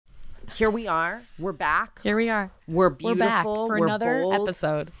here we are. We're back. Here we are. We're beautiful. We're back for another bold,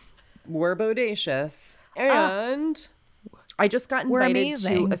 episode. We're bodacious. And I just got invited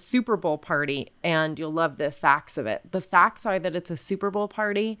to a Super Bowl party, and you'll love the facts of it. The facts are that it's a Super Bowl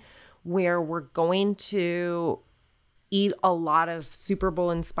party where we're going to eat a lot of Super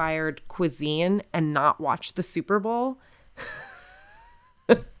Bowl inspired cuisine and not watch the Super Bowl.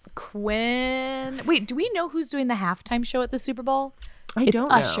 Quinn. Wait, do we know who's doing the halftime show at the Super Bowl? It's don't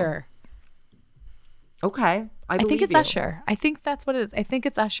know. Usher. Okay. I think it's you. Usher. I think that's what it is. I think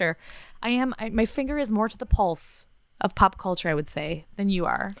it's Usher. My finger is more to the pulse of pop culture, I would say, than you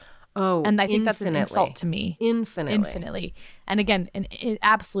are. Oh, and I think that's an insult to me. Infinitely. And again, an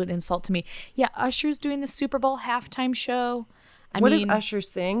absolute insult to me. Yeah, Usher's doing the Super Bowl halftime show. What does Usher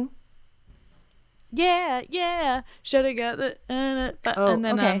sing? Yeah. Should have got the. And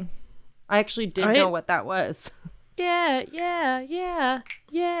then, okay. I actually did know what that was. Yeah.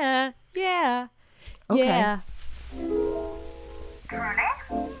 Okay. Yeah. Truly?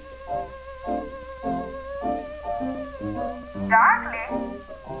 Darkly?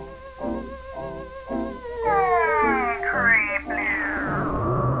 Creepy.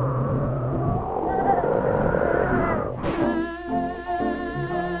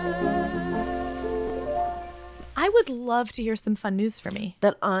 I would love to hear some fun news for me.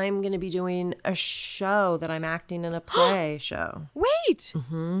 That I'm going to be doing a show, that I'm acting in a play show. Wait.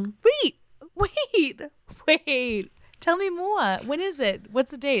 Mm-hmm. Wait. Tell me more. When is it?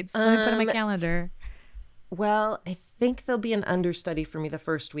 What's the dates? Let me put it on my calendar. Well, I think there'll be an understudy for me the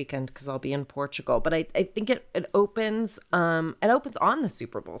first weekend because I'll be in Portugal. But I think it opens on the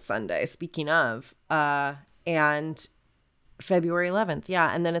Super Bowl Sunday, speaking of, and February 11th.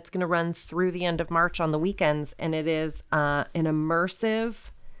 Yeah. And then it's going to run through the end of March on the weekends. And it is an immersive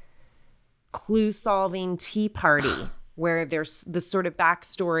clue-solving tea party where there's the sort of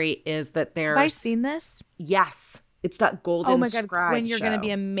backstory is that there's... Have I seen this? Yes. It's that golden Oh my God, scribe Quinn, you're going to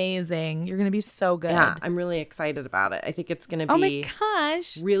be amazing. You're going to be so good. Yeah, I'm really excited about it. I think it's going to be oh my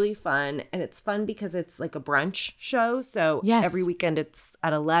gosh, really fun. And it's fun because it's like a brunch show. So yes. Every weekend it's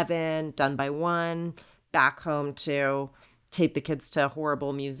at 11, done by 1, back home to take the kids to a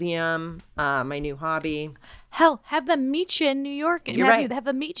horrible museum, my new hobby. Hell, have them meet you in New York. And You're right. Have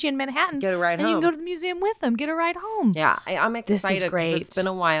them meet you in Manhattan. Get a ride and home. You can go to the museum with them. Get a ride home. Yeah, I'm excited This is great. because it's been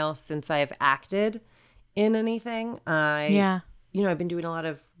a while since I've acted in anything. I've been doing a lot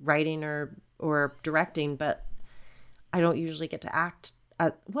of writing or directing, but I don't usually get to act.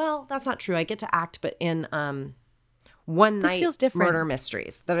 Well, that's not true. I get to act, but in one this night feels different. murder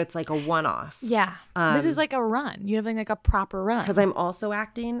mysteries, that it's like a one-off. Yeah, this is like a run. You have like a proper run. Because I'm also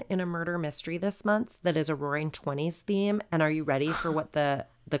acting in a murder mystery this month that is a Roaring Twenties theme. And are you ready for what the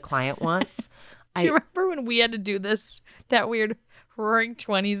client wants? Do you remember when we had to do that weird Roaring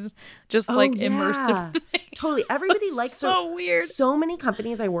Twenties, immersive thing? Totally. Everybody likes so weird. So many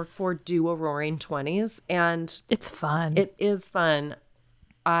companies I work for do a Roaring Twenties, and it's fun. It is fun.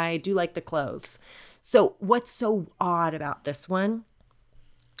 I do like the clothes. So what's so odd about this one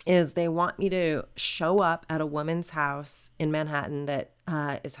is they want me to show up at a woman's house in Manhattan that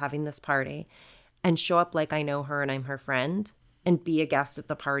is having this party, and show up like I know her and I'm her friend, and be a guest at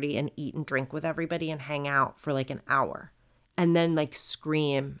the party and eat and drink with everybody and hang out for like an hour, and then like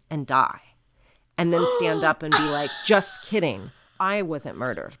scream and die, and then stand up and be like, just kidding. I wasn't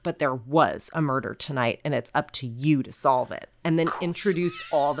murdered, but there was a murder tonight, and it's up to you to solve it. And then introduce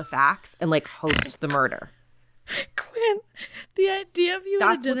all the facts and like host the murder. Quinn, the idea of you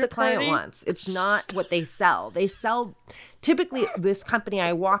That's at a what the client party. wants. It's not what they sell. They sell, typically this company,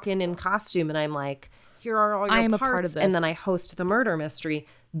 I walk in costume and I'm like, here are all your I am parts. a part of this. And then I host the murder mystery.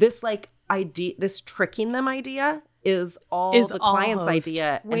 This like idea, this tricking them idea is all the client's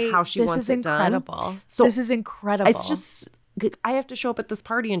idea. Wait, and how she wants it done. This is incredible. So this is incredible. It's just, I have to show up at this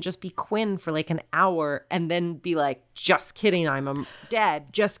party and just be Quinn for like an hour and then be like, just kidding, I'm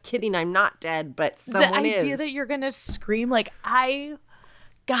dead. Just kidding, I'm not dead, but someone is. The idea that you're going to scream like, I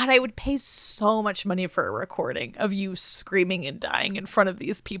would pay so much money for a recording of you screaming and dying in front of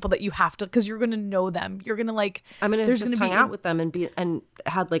these people that you have to, because you're going to know them. You're going to like, I'm going to just hang out with them and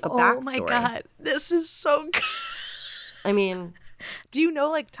had like a backstory. Oh my God, this is so good. I mean... Do you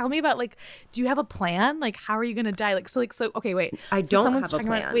know, like, tell me about, like, do you have a plan? Like, how are you going to die? Like, so, okay, wait. I don't have a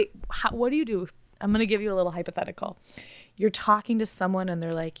plan. What do you do? I'm going to give you a little hypothetical. You're talking to someone and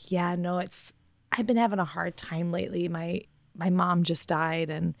they're like, yeah, no, I've been having a hard time lately. My mom just died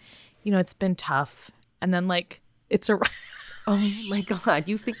and, it's been tough. And then, like, it's a... Oh my God.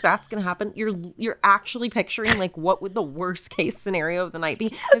 You think that's going to happen? You're actually picturing like what would the worst case scenario of the night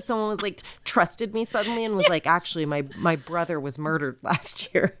be if someone was like trusted me suddenly and was like, actually my brother was murdered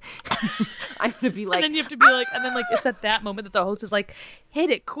last year. I'm going to be like, And then you have to be like, and then like it's at that moment that the host is like, hit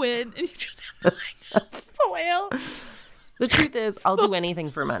it, Quinn. And you just have to like flail. the truth is I'll do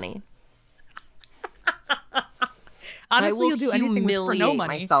anything for money. Honestly, you'll do anything for no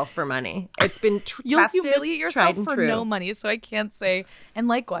money. Myself for money. It's been You'll tested, humiliate yourself for true. no money, so I can't say. And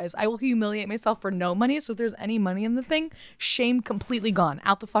likewise, I will humiliate myself for no money. So if there's any money in the thing, shame completely gone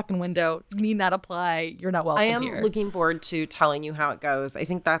out the fucking window. Need not apply. You're not welcome I am here. looking forward to telling you how it goes. I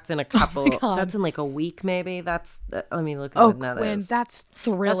think that's in a couple. That's in like a week, maybe. Let me look at when that Quinn, is. that's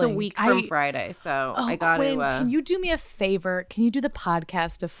thrilling. That's a week from Friday, so I got Quinn, to. can you do me a favor? Can you do the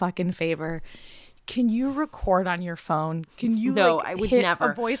podcast a fucking favor? Can you record on your phone? Can you I would hit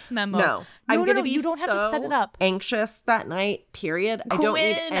never. a voice memo? No, I'm going to be you don't have to set it up. Anxious that night, period. I don't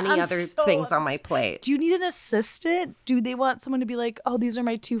need Quinn, any I'm other so things on my plate. Do you need an assistant? Do they want someone to be like, oh, these are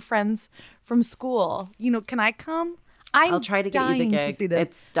my two friends from school. Can I come? I'll try to get you the gig. To see this.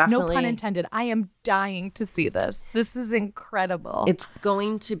 It's definitely, no pun intended. I am dying to see this. This is incredible. It's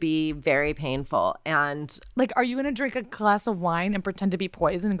going to be very painful. And like, are you going to drink a glass of wine and pretend to be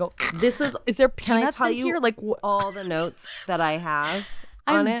poison and go, this is there can I peanuts tell in you here? Like all the notes that I have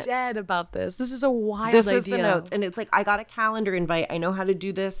I'm on it? dead about this. This is a wild This idea. is the notes. And it's like, I got a calendar invite. I know how to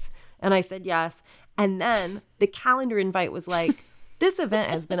do this. And I said yes. And then the calendar invite was like, this event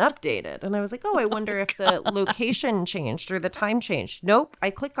has been updated. And I was like, oh, I wonder if the location changed or the time changed. Nope.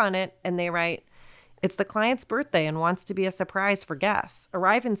 I click on it and they write, it's the client's birthday and wants to be a surprise for guests.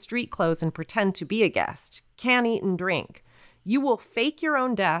 Arrive in street clothes and pretend to be a guest. Can eat and drink. You will fake your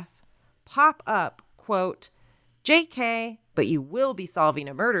own death. Pop up, quote, JK, but you will be solving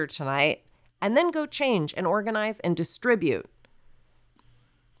a murder tonight. And then go change and organize and distribute.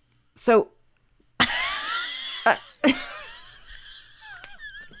 So...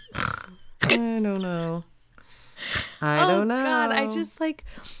 I don't know. I don't know. Oh God, I just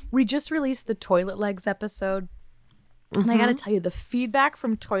we just released the Toilet Legs episode. And I got to tell you, the feedback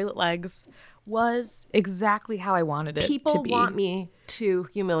from Toilet Legs was exactly how I wanted it to be. People want me to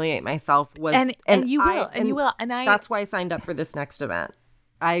humiliate myself. And you will. And that's why I signed up for this next event.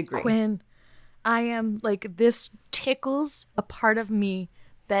 I agree. Quinn, I am like, this tickles a part of me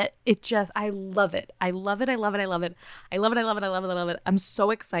that it just, I love it. I love it. I love it. I love it. I love it. I love it. I love it. I love it. I'm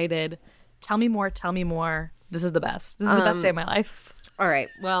so excited. Tell me more. Tell me more. This is the best. This is the best day of my life. All right.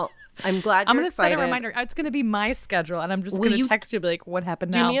 Well, I'm glad I'm you're excited. Set a reminder. It's going to be my schedule, and I'm just going to text you and be like, what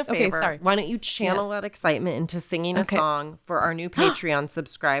happened now? Do me a favor. Okay, sorry. Why don't you channel that excitement into singing a song for our new Patreon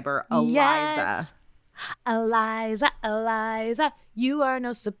subscriber, Eliza? Yes. Eliza, you are no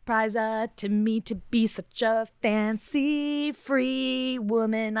surpriser to me to be such a fancy free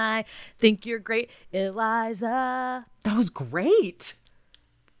woman. I think you're great, Eliza. That was great.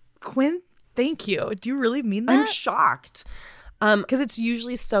 Quinn, thank you. Do you really mean that? I'm shocked. Because it's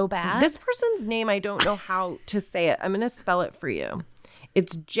usually so bad. This person's name, I don't know how to say it. I'm going to spell it for you.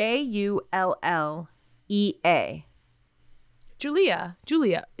 It's Jullea.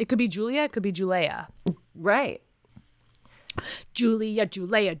 Julia. It could be Julia. It could be Julia. Right. Julia.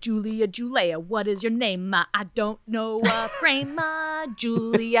 What is your name? I don't know a frame.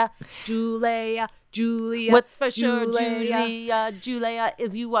 Julia. What's for sure, Julia,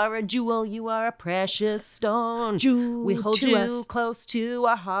 is you are a jewel, you are a precious stone. We hold you close to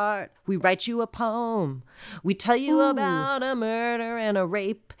our heart. We write you a poem. We tell you about a murder and a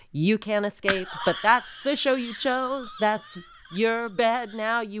rape you can't escape. But that's the show you chose. That's your bed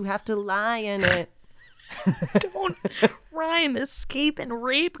now. You have to lie in it. Don't rhyme escape and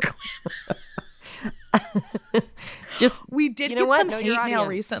rape. We did get some hate mail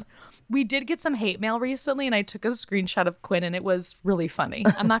recently. We did get some hate mail recently, and I took a screenshot of Quinn, and it was really funny.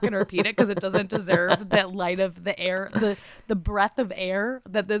 I'm not going to repeat it because it doesn't deserve that light of the air, the breath of air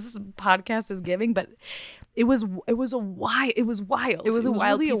that this podcast is giving. But it was wild. It was wild. It was a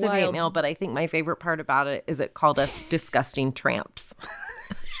wild really piece of hate mail, but I think my favorite part about it is it called us disgusting tramps.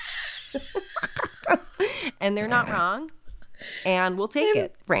 And they're not wrong. And we'll take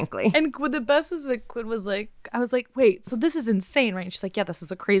it, frankly. And the best is that Quinn was like, I was like, wait, so this is insane, right? And she's like, yeah, this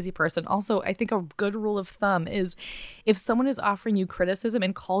is a crazy person. Also, I think a good rule of thumb is if someone is offering you criticism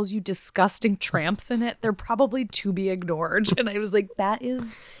and calls you disgusting tramps in it, they're probably to be ignored. And I was like,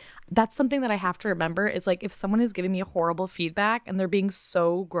 that's something that I have to remember is like, if someone is giving me horrible feedback and they're being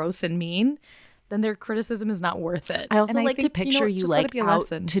so gross and mean, then their criticism is not worth it. I also and like to picture you like out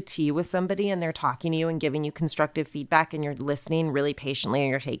lesson. to tea with somebody and they're talking to you and giving you constructive feedback and you're listening really patiently and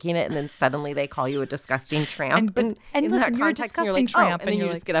you're taking it and then suddenly they call you a disgusting tramp. And in listen, that you're a context, and disgusting you're like, tramp. and then you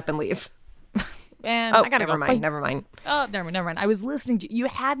just get up and leave. And I gotta never go. mind. Never mind. Oh, never mind. I was listening to you.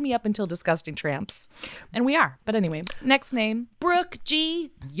 Had me up until disgusting tramps, and we are. But anyway, next name, Brooke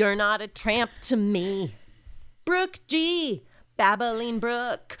G. You're not a tramp to me. Brooke G. Babbling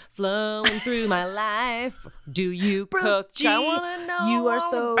brook flowing through my life. Do you cook? G. I wanna know. You are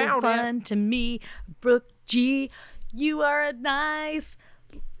so fun it. to me, Brooke G. You are a nice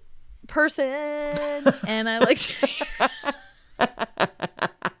person, and I like to.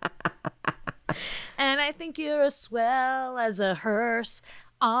 And I think you're as swell as a hearse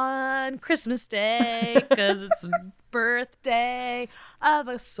on Christmas Day, because it's a birthday of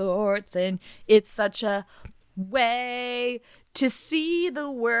a sorts, and it's such a way to see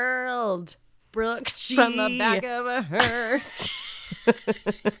the world. Brooke G. From the back of a hearse.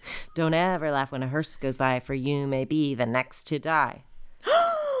 Don't ever laugh when a hearse goes by, for you may be the next to die.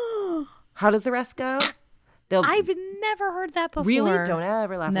 How does the rest go? I've never heard that before. Really? Don't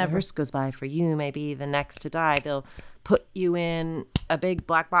ever laugh when a hearse goes by, for you may be the next to die. They'll put you in a big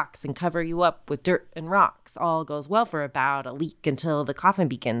black box and cover you up with dirt and rocks. All goes well for about a leak until the coffin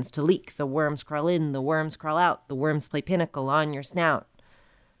begins to leak. The worms crawl in, the worms crawl out. The worms play pinnacle on your snout.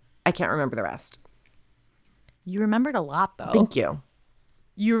 I can't remember the rest. You remembered a lot, though. Thank you.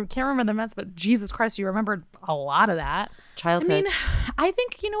 You can't remember the rest, but Jesus Christ, you remembered a lot of that. Childhood. I mean, I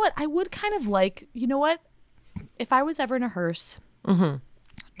think, you know what? I would kind of like, you know what? If I was ever in a hearse,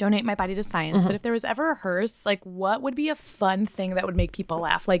 donate my body to science, but if there was ever a hearse, like, what would be a fun thing that would make people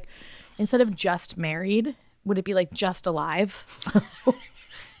laugh? Like, instead of just married, would it be like just alive?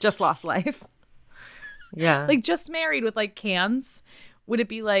 Just lost life. Yeah. Like just married with like cans? Would it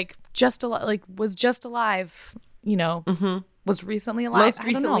be like just alive, like was just alive, you know, was recently alive? Most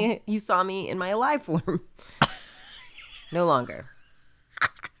recently, you saw me in my alive form. No longer.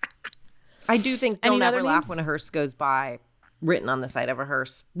 I do think don't ever laugh when a hearse goes by, written on the side of a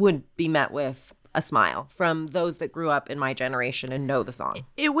hearse, would be met with a smile from those that grew up in my generation and know the song.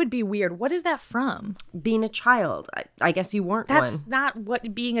 It would be weird. What is that from? Being a child. I guess you weren't That's not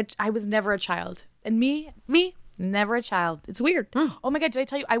what being a... I was never a child. And me, never a child. It's weird. Oh my God, did I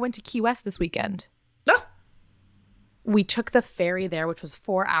tell you? I went to Key West this weekend. Oh. We took the ferry there, which was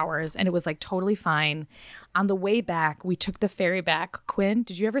 4 hours, and it was like totally fine. On the way back, we took the ferry back. Quinn,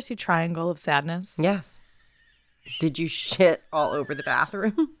 did you ever see Triangle of Sadness? Yes. Did you shit all over the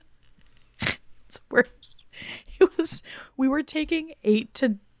bathroom? It's worse. We were taking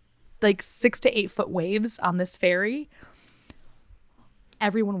 6 to 8 foot waves on this ferry.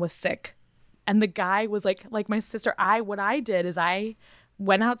 Everyone was sick. And the guy was like my sister. What I did is I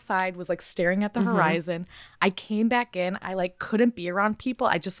went outside, was like staring at the horizon. I came back in. I like couldn't be around people.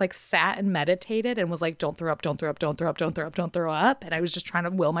 I just like sat and meditated and was like, don't throw up, don't throw up, don't throw up, don't throw up, don't throw up. And I was just trying to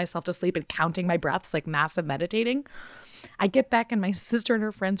will myself to sleep and counting my breaths, like massive meditating. I get back and my sister and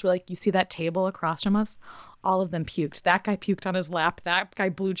her friends were like, you see that table across from us? All of them puked. That guy puked on his lap. That guy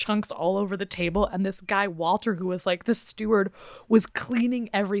blew chunks all over the table. And this guy, Walter, who was like the steward, was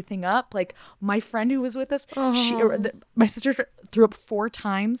cleaning everything up. Like my friend who was with us, my sister threw up 4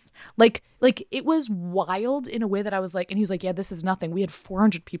 times. Like it was wild in a way that I was like, and he was like, yeah, this is nothing. We had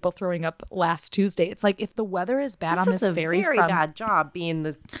 400 people throwing up last Tuesday. It's like, if the weather is bad on this ferry. This is a very bad job being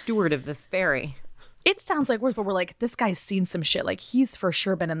the steward of the ferry. It sounds like worse, but we're like, this guy's seen some shit. Like, he's for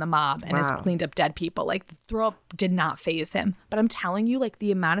sure been in the mob and has cleaned up dead people. Like, the throw up did not faze him. But I'm telling you, like,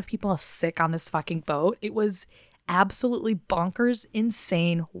 the amount of people sick on this fucking boat, it was absolutely bonkers,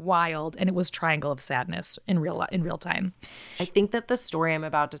 insane, wild, and it was Triangle of Sadness in real time. I think that the story I'm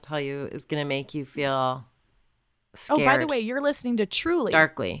about to tell you is going to make you feel scared. Oh, by the way, you're listening to Truly.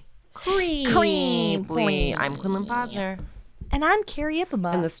 Darkly. Creeply. I'm Quinlan Posner. And I'm Carrie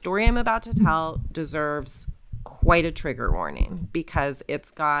Ipama. And the story I'm about to tell deserves quite a trigger warning because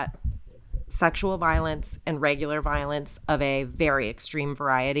it's got sexual violence and regular violence of a very extreme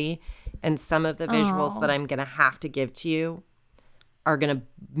variety. And some of the visuals that I'm going to have to give to you are going to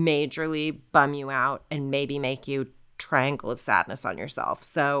majorly bum you out and maybe make you Triangle of Sadness on yourself.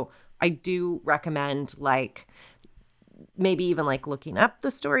 So I do recommend maybe even looking up the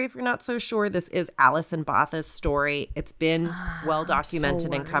story if you're not so sure. This is Alison Botha's story. It's been well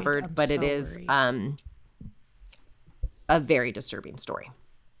documented and covered, but it is a very disturbing story.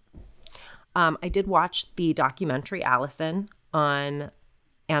 I did watch the documentary Allison on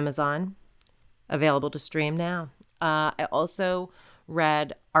Amazon, available to stream now. I also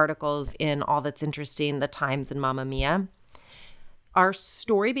read articles in All That's Interesting, The Times, and Mamma Mia. Our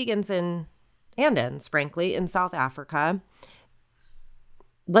story begins in and ends, frankly, in South Africa.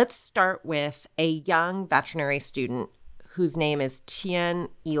 Let's start with a young veterinary student whose name is Tien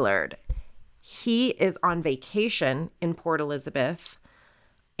Elard. He is on vacation in Port Elizabeth,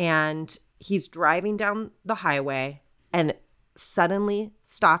 and he's driving down the highway and suddenly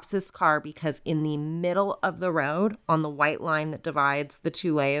stops his car because in the middle of the road, on the white line that divides the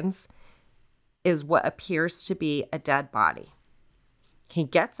two lanes, is what appears to be a dead body. He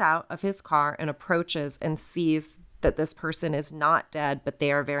gets out of his car and approaches and sees that this person is not dead, but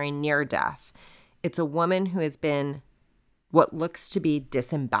they are very near death. It's a woman who has been what looks to be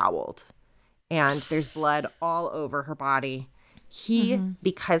disemboweled, and there's blood all over her body. He,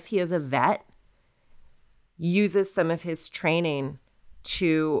 because he is a vet, uses some of his training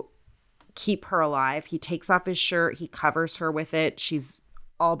to keep her alive. He takes off his shirt. He covers her with it. She's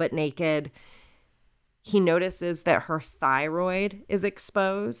all but naked. He notices that her thyroid is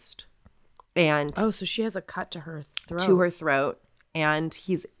exposed. And so she has a cut to her throat. And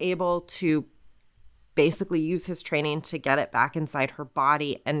he's able to basically use his training to get it back inside her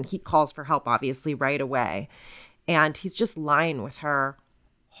body. And he calls for help, obviously, right away. And he's just lying with her,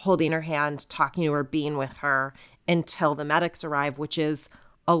 holding her hand, talking to her, being with her until the medics arrive, which is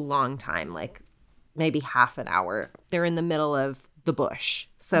a long time, like maybe half an hour. They're in the middle of the bush.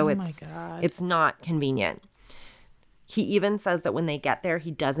 So it's not convenient. He even says that when they get there,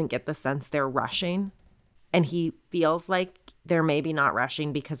 he doesn't get the sense they're rushing. And he feels like they're maybe not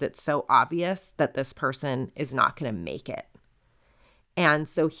rushing because it's so obvious that this person is not going to make it. And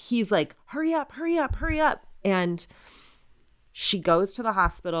so he's like, hurry up, hurry up, hurry up. And she goes to the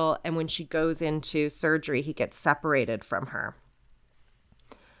hospital, and when she goes into surgery, he gets separated from her.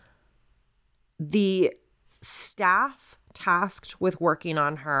 The staff tasked with working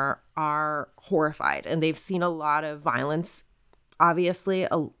on her are horrified, and they've seen a lot of violence, obviously,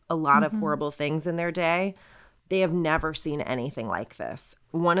 a lot of horrible things in their day. They have never seen anything like this.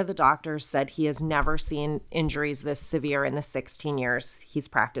 One of the doctors said he has never seen injuries this severe in the 16 years he's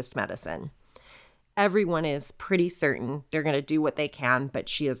practiced medicine. Everyone is pretty certain they're going to do what they can, but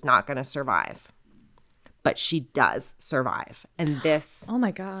she is not going to survive. But she does survive. And this oh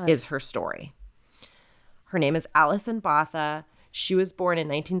my God. is her story. Her name is Alison Botha. She was born in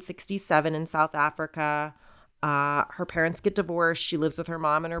 1967 in South Africa. Her parents get divorced. She lives with her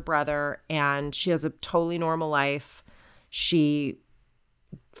mom and her brother, and she has a totally normal life. She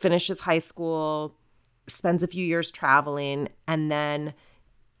finishes high school, spends a few years traveling, and then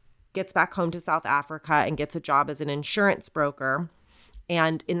gets back home to South Africa and gets a job as an insurance broker.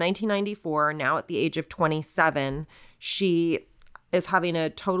 And in 1994, now at the age of 27, she is having a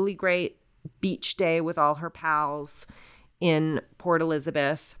totally great beach day with all her pals in Port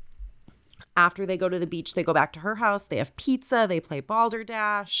Elizabeth. After they go to the beach, they go back to her house. They have pizza. They play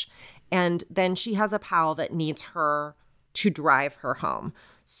balderdash. And then she has a pal that needs her to drive her home.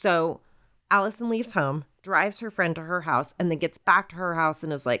 So Alison leaves home, drives her friend to her house, and then gets back to her house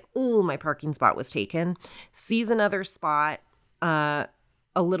and is like, ooh, my parking spot was taken. Sees another spot a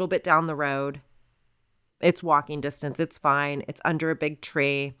little bit down the road. It's walking distance. It's fine. It's under a big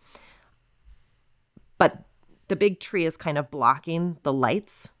tree. But the big tree is kind of blocking the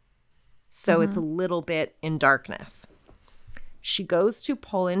lights. So it's a little bit in darkness. She goes to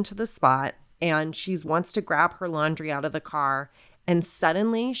pull into the spot, and she wants to grab her laundry out of the car. And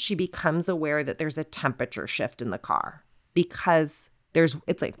suddenly she becomes aware that there's a temperature shift in the car because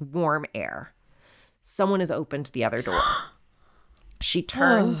it's like warm air. Someone has opened the other door. She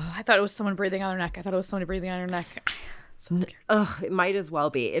turns. Oh, I thought it was someone breathing on her neck. So scared. It might as well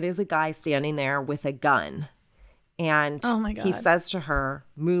be. It is a guy standing there with a gun. And oh my God. He says to her,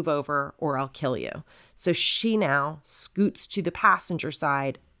 move over or I'll kill you. So she now scoots to the passenger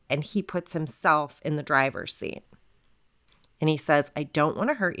side, and he puts himself in the driver's seat. And he says, I don't want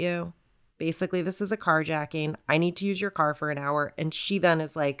to hurt you. Basically, this is a carjacking. I need to use your car for an hour. And she then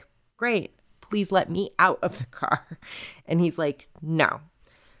is like, great, please let me out of the car. And he's like, no.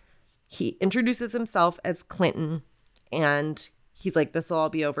 He introduces himself as Clinton, and he's like, this will all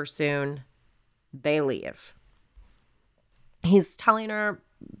be over soon. They leave. He's telling her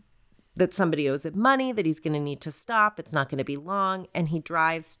that somebody owes him money, that he's going to need to stop. It's not going to be long. And he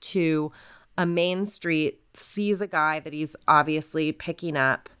drives to a main street, sees a guy that he's obviously picking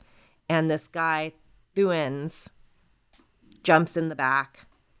up. And this guy, Thuens, jumps in the back.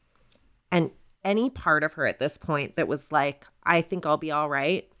 And any part of her at this point that was like, I think I'll be all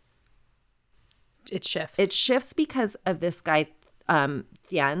right. It shifts. It shifts because of this guy,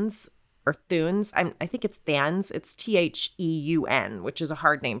 Thuens. Or Thuens. I think it's Thuens. It's Theun, which is a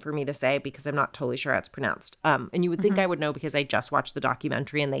hard name for me to say because I'm not totally sure how it's pronounced. And you would think I would know because I just watched the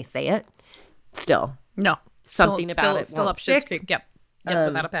documentary and they say it. Still. No. Something about it still won't up Schitt's stick. Creek. Yep.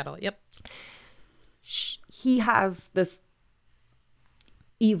 Without a paddle. Yep. He has this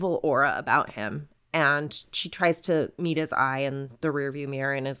evil aura about him, and she tries to meet his eye in the rearview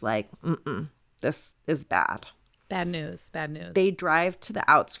mirror and is like, this is bad. Bad news. Bad news. They drive to the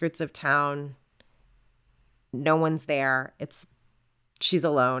outskirts of town. No one's there. She's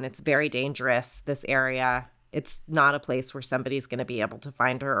alone. It's very dangerous, this area. It's not a place where somebody's going to be able to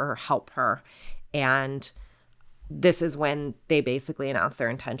find her or help her. And this is when they basically announce their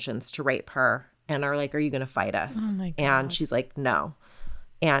intentions to rape her and are like, are you going to fight us? Oh my God. And she's like, no.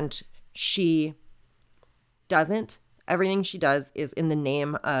 And she doesn't. Everything she does is in the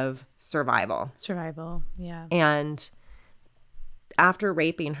name of survival. Survival, yeah. And after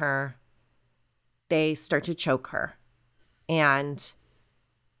raping her, they start to choke her. And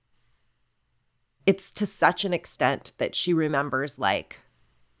it's to such an extent that she remembers like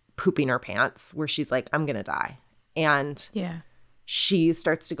pooping her pants, where she's like, I'm going to die. And she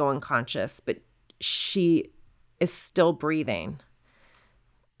starts to go unconscious, but she is still breathing.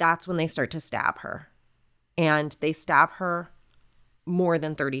 That's when they start to stab her. And they stab her more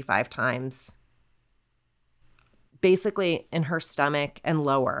than 35 times, basically in her stomach and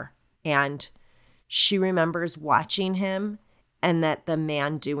lower. And she remembers watching him, and that the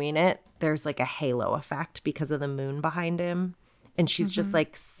man doing it, there's like a halo effect because of the moon behind him. And she's just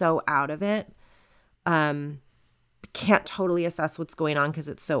like so out of it. Can't totally assess what's going on because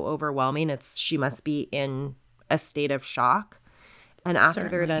it's so overwhelming. She must be in a state of shock. And after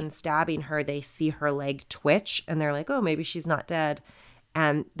they're done stabbing her, they see her leg twitch and they're like, oh, maybe she's not dead.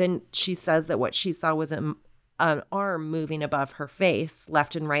 And then she says that what she saw was an arm moving above her face,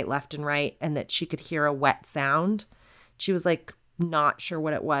 left and right, and that she could hear a wet sound. She was like not sure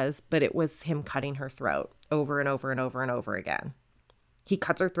what it was, but it was him cutting her throat over and over and over and over again. He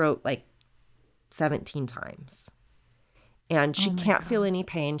cuts her throat like 17 times. And she can't feel any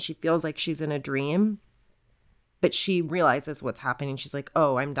pain. She feels like she's in a dream. But she realizes what's happening. She's like,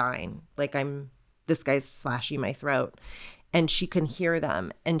 oh, I'm dying. Like this guy's slashing my throat. And she can hear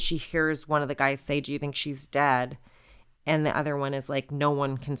them. And she hears one of the guys say, do you think she's dead? And the other one is like, no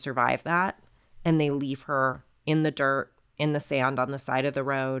one can survive that. And they leave her in the dirt, in the sand on the side of the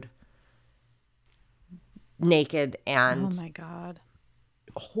road, naked and oh my God,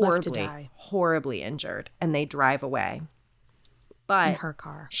 horribly injured. And they drive away. But in her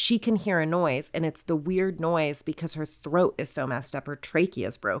car, she can hear a noise, and it's the weird noise because her throat is so messed up. Her trachea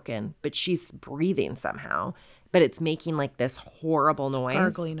is broken, but she's breathing somehow. But it's making like this horrible noise.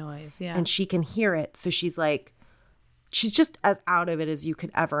 Gargly noise, yeah. And she can hear it. So she's like, she's just as out of it as you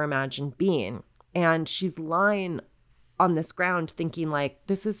could ever imagine being. And she's lying on this ground thinking like,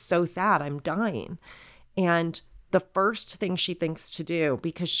 this is so sad. I'm dying. And the first thing she thinks to do,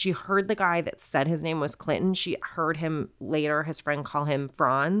 because she heard the guy that said his name was Clinton, she heard him later, his friend, call him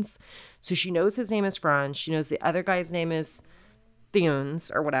Franz. So she knows his name is Franz. She knows the other guy's name is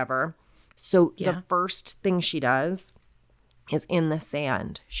Thunes or whatever. So the first thing she does is in the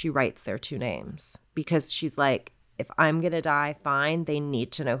sand, she writes their two names, because she's like, if I'm going to die, fine. They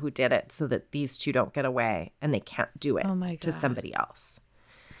need to know who did it so that these two don't get away and they can't do it to somebody else.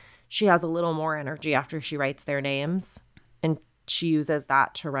 She has a little more energy after she writes their names, and she uses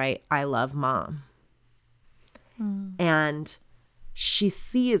that to write, I love Mom. And she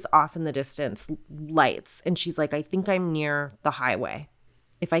sees off in the distance lights, and she's like, I think I'm near the highway.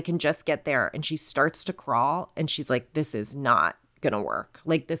 If I can just get there. And she starts to crawl, and she's like, this is not going to work.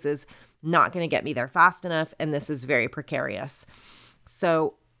 Like, this is not going to get me there fast enough, and this is very precarious.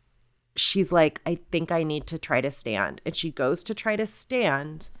 So she's like, I think I need to try to stand. And she goes to try to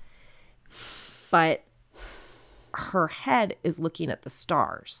stand, but her head is looking at the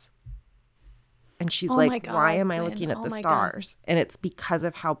stars. And she's like, why am I looking at the stars? And it's because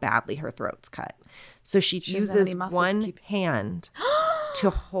of how badly her throat's cut. So she uses one hand to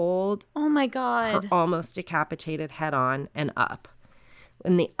hold her almost decapitated head on and up.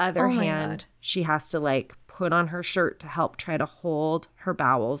 In the other hand, she has to like put on her shirt to help try to hold her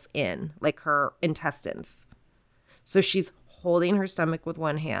bowels in, like her intestines. So she's holding her stomach with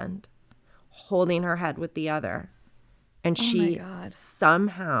one hand, holding her head with the other. And she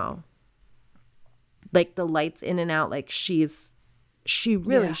somehow, like the lights in and out, like she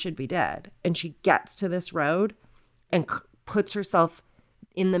really should be dead. And she gets to this road and puts herself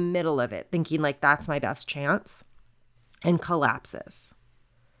in the middle of it, thinking like, that's my best chance, and collapses.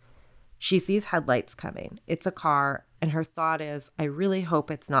 She sees headlights coming. It's a car. And her thought is, I really hope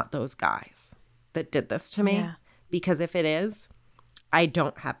it's not those guys that did this to me. Yeah. Because if it is, I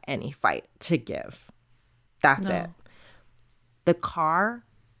don't have any fight to give. That's it. The car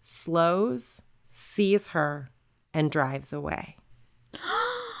slows, sees her, and drives away.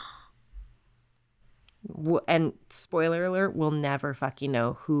 And spoiler alert, we'll never fucking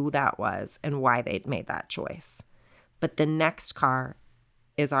know who that was and why they'd made that choice. But the next car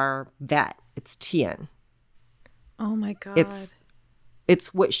is our vet. It's Tien. Oh my God.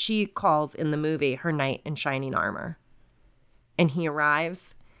 It's what she calls in the movie her knight in shining armor. And he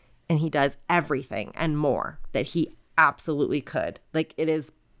arrives and he does everything and more that he absolutely could. Like, it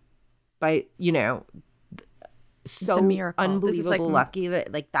is by, you know, so it's a miracle. Unbelievable lucky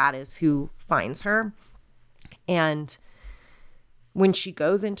that like that is who finds her. And when she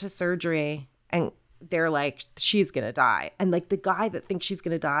goes into surgery and they're like, she's going to die. And like the guy that thinks she's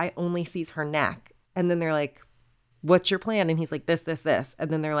going to die only sees her neck. And then they're like, what's your plan? And he's like, this.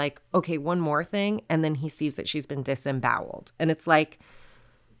 And then they're like, okay, one more thing. And then he sees that she's been disemboweled. And it's like,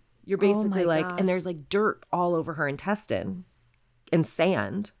 you're basically like, God. And there's like dirt all over her intestine and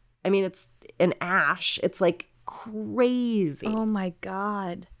sand. I mean, it's an ash. It's like crazy. Oh my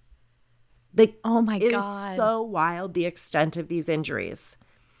God. Like, oh my God. It is so wild, the extent of these injuries.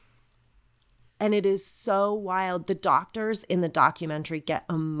 And it is so wild. The doctors in the documentary get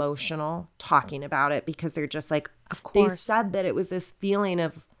emotional talking about it because they're just like, of course. They said that it was this feeling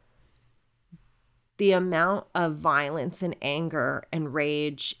of the amount of violence and anger and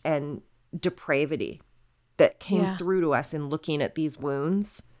rage and depravity that came through to us in looking at these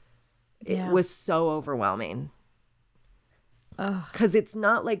wounds. It was so overwhelming. Because it's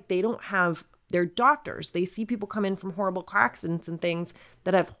not like they don't have, they're doctors. They see people come in from horrible car accidents and things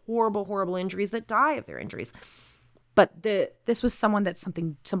that have horrible, horrible injuries that die of their injuries. But this was somebody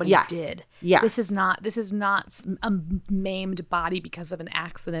did. Yes. This is not a maimed body because of an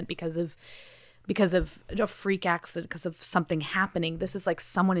accident, because of a freak accident, because of something happening. This is like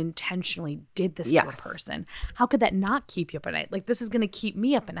someone intentionally did this to a person. How could that not keep you up at night? Like, this is going to keep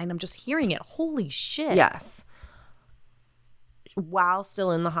me up at night. I'm just hearing it. Holy shit. Yes. While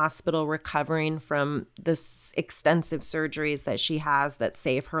still in the hospital recovering from the extensive surgeries that she has that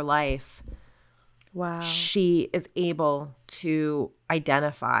save her life, wow, she is able to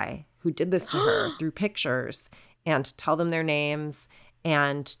identify who did this to her through pictures and tell them their names.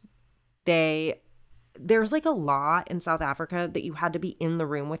 And there's like a law in South Africa that you had to be in the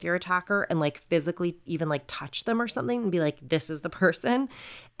room with your attacker and like physically even like touch them or something and be like, this is the person.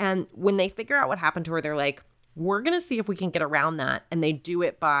 And when they figure out what happened to her, they're like, we're going to see if we can get around that. And they do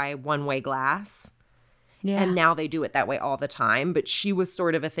it by one-way glass. Yeah. And now they do it that way all the time. But she was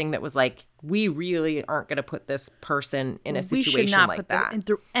sort of a thing that was like, we really aren't going to put this person in a situation like that. We should not put this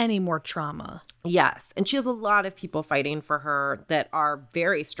through any more trauma. Yes. And she has a lot of people fighting for her that are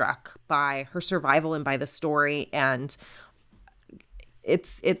very struck by her survival and by the story. And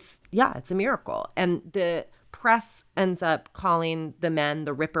it's a miracle. And the press ends up calling the men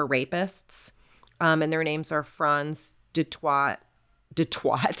the Ripper rapists. And their names are Franz Detroit. I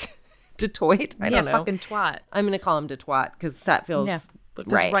don't know. Fucking twat. I'm going to call him Detroit because that feels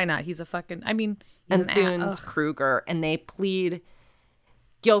right. Why not? He's a fucking, I mean, he's and Thunes Kruger. And they plead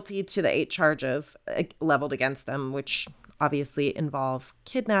guilty to the 8 charges leveled against them, which obviously involve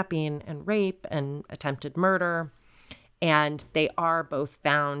kidnapping and rape and attempted murder. And they are both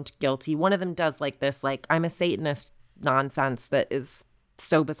found guilty. One of them does like this, like, I'm a Satanist nonsense that is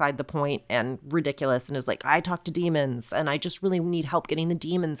so beside the point and ridiculous, and is like, I talk to demons and I just really need help getting the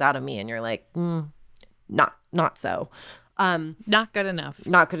demons out of me. And you're like, not so. Not good enough.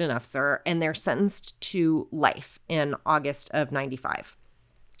 Not good enough, sir. And they're sentenced to life in August of 95.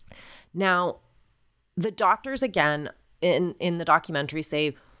 Now, the doctors, again, in the documentary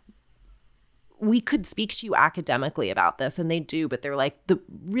say, we could speak to you academically about this, and they do, but they're like,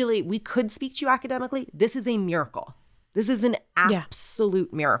 we could speak to you academically. This is a miracle. This is an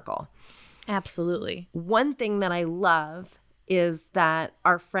absolute miracle. Absolutely. One thing that I love is that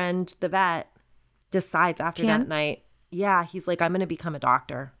our friend, the vet, decides after that night, he's like, I'm going to become a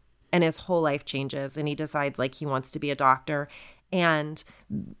doctor. And his whole life changes. And he decides like he wants to be a doctor. And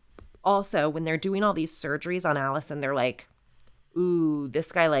also when they're doing all these surgeries on Allison, they're like, ooh,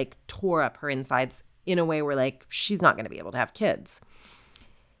 this guy like tore up her insides in a way where like she's not going to be able to have kids.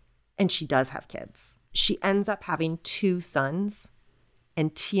 And she does have kids. She ends up having 2 sons,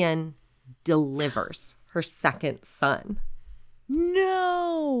 and Tien delivers her second son.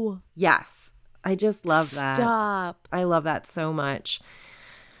 No. Yes. I just love that. Stop. I love that so much.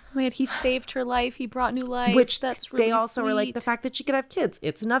 Oh my God, he saved her life. He brought new life. Which that's really they also sweet. are like, the fact that she could have kids,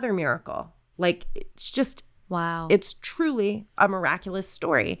 it's another miracle. Like, it's just, wow. It's truly a miraculous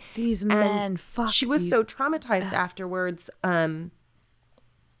story. These men, she was so traumatized afterwards.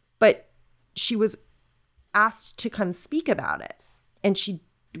 But she was asked to come speak about it. And she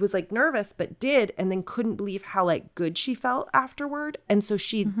was like nervous, but did, and then couldn't believe how like good she felt afterward. And so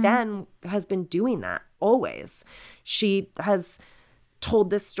she then has been doing that always. She has told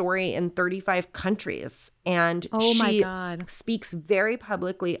this story in 35 countries, and she speaks very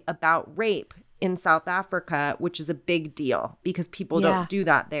publicly about rape in South Africa, which is a big deal because people don't do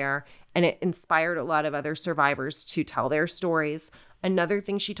that there. And it inspired a lot of other survivors to tell their stories. Another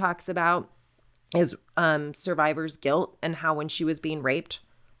thing she talks about is survivor's guilt, and how when she was being raped,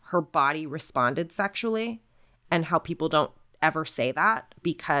 her body responded sexually, and how people don't ever say that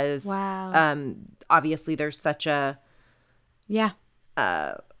because obviously there's such a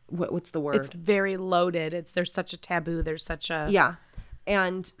what's the word? It's very loaded. There's such a taboo. There's such a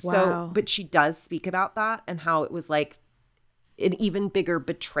And so, but she does speak about that and how it was like an even bigger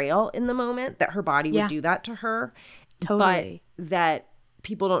betrayal in the moment that her body would do that to her. Totally. But that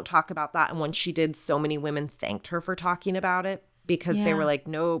people don't talk about that. And when she did, so many women thanked her for talking about it because they were like,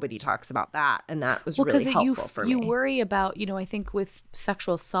 nobody talks about that. And that was really helpful for me. You worry about, I think with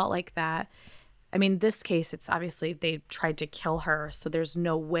sexual assault like that, I mean, this case, it's obviously they tried to kill her. So there's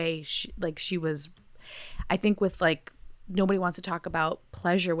no way she was, I think with like, nobody wants to talk about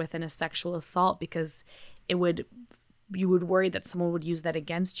pleasure within a sexual assault because you would worry that someone would use that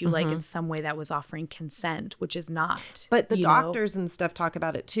against you, like in some way that was offering consent, which is not. But the doctors and stuff talk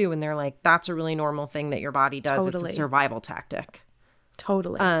about it too. And they're like, that's a really normal thing that your body does. Totally. It's a survival tactic.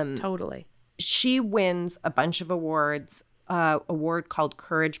 Totally. Totally. She wins a bunch of awards. Award called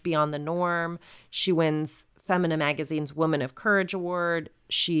Courage Beyond the Norm. She wins Femina Magazine's Woman of Courage Award.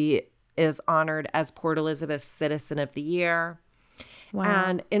 She is honored as Port Elizabeth Citizen of the Year. Wow.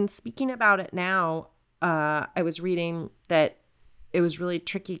 And in speaking about it now, I was reading that it was really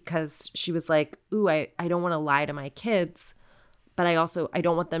tricky because she was like, ooh, I don't want to lie to my kids, but I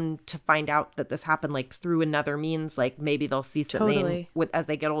don't want them to find out that this happened like through another means. Like maybe they'll see something as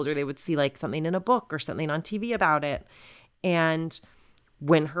they get older, they would see like something in a book or something on TV about it. And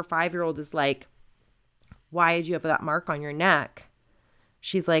when her 5-year-old is like, why did you have that mark on your neck?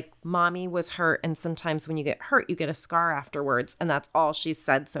 She's like, mommy was hurt. And sometimes when you get hurt, you get a scar afterwards. And that's all she's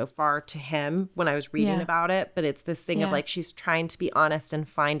said so far to him when I was reading about it. But it's this thing of like, she's trying to be honest and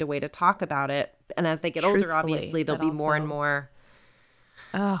find a way to talk about it. And as they get older, obviously, there'll be more and more.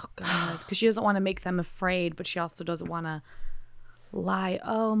 Oh, God. Because she doesn't want to make them afraid, but she also doesn't want to lie.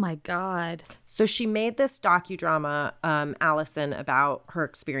 Oh, my God. So she made this docudrama, Allison, about her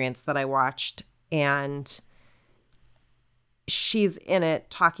experience that I watched. And she's in it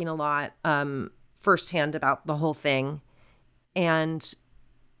talking a lot firsthand about the whole thing. And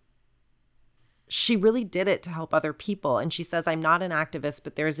she really did it to help other people. And she says, I'm not an activist,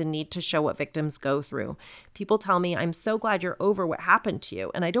 but there's a need to show what victims go through. People tell me, I'm so glad you're over what happened to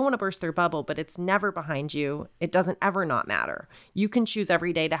you. And I don't want to burst their bubble, but it's never behind you. It doesn't ever not matter. You can choose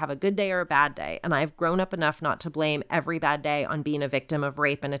every day to have a good day or a bad day. And I've grown up enough not to blame every bad day on being a victim of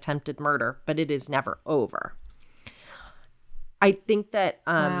rape and attempted murder, but it is never over. I think that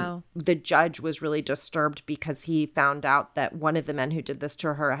the judge was really disturbed because he found out that one of the men who did this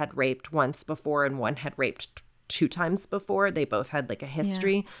to her had raped once before and one had raped 2 times before. They both had like a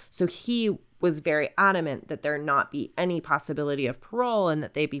history. Yeah. So he was very adamant that there not be any possibility of parole and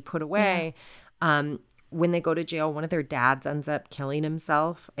that they be put away. Yeah. When they go to jail, one of their dads ends up killing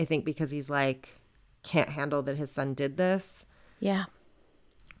himself, I think because he's like, can't handle that his son did this. Yeah.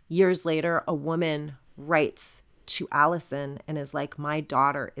 Years later, a woman writes to Allison and is like, my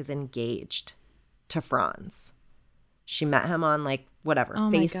daughter is engaged to Franz. She met him on like whatever,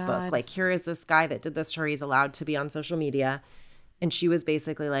 Facebook. Like, here is this guy that did this to her. He's allowed to be on social media. And she was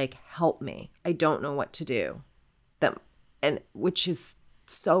basically like, help me. I don't know what to do. And which is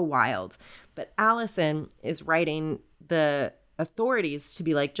so wild. But Allison is writing the authorities to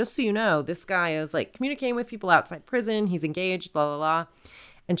be like, just so you know, this guy is like communicating with people outside prison. He's engaged, blah, blah, blah.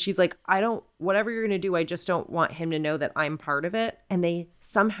 And she's like, whatever you're going to do, I just don't want him to know that I'm part of it. And they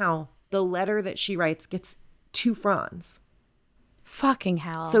somehow, the letter that she writes gets to Franz. Fucking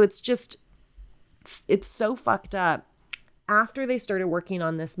hell. So it's so fucked up. After they started working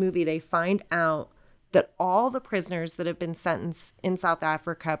on this movie, they find out that all the prisoners that have been sentenced in South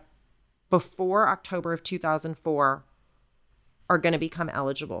Africa before October of 2004 are going to become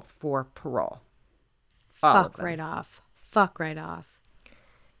eligible for parole. Fuck right off. Fuck right off.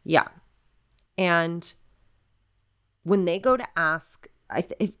 Yeah. And when they go to ask,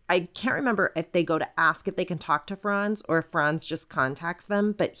 I can't remember if they go to ask if they can talk to Franz or if Franz just contacts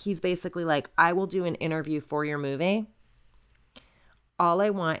them, but he's basically like, I will do an interview for your movie. All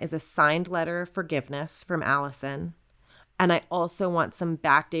I want is a signed letter of forgiveness from Allison. And I also want some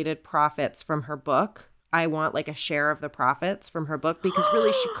backdated profits from her book I want like a share of the profits from her book, because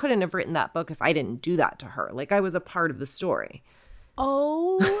really she couldn't have written that book if I didn't do that to her. Like, I was a part of the story.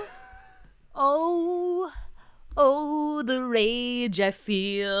 Oh, the rage I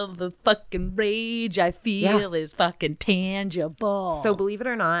feel, the fucking rage I feel is fucking tangible. So believe it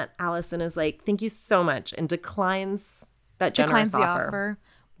or not, Allison is like, thank you so much, and declines that generous offer.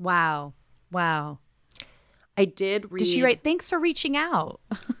 Wow. I did read. Did she write, thanks for reaching out?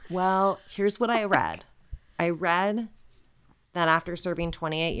 Well, here's what I read. I read that after serving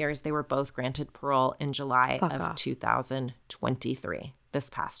 28 years, they were both granted parole in July of 2023, this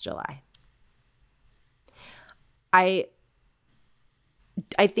past July. I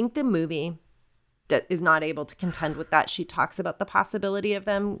think the movie that is not able to contend with that. She talks about the possibility of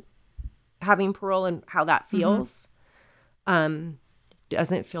them having parole and how that feels.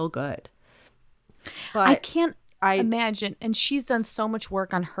 Doesn't feel good. But I can't imagine. And she's done so much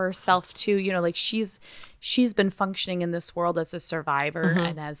work on herself too. You know, like she's been functioning in this world as a survivor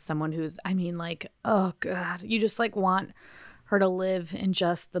and as someone who's, I mean, like, oh God, you just like want her to live in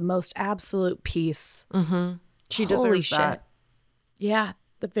just the most absolute peace. She deserves that. Yeah,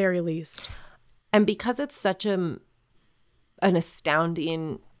 the very least. And because it's such an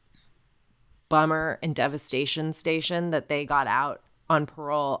astounding bummer and devastation station that they got out on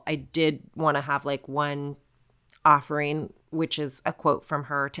parole, I did want to have like one offering, which is a quote from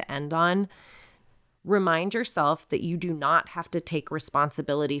her to end on. Remind yourself that you do not have to take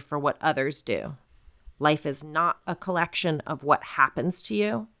responsibility for what others do. Life is not a collection of what happens to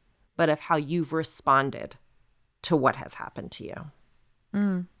you, but of how you've responded to what has happened to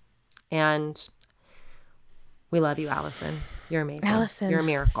you. And we love you, Allison. You're amazing. Allison, you're a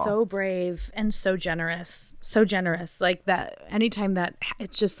miracle. So brave and so generous. So generous. Like that, anytime that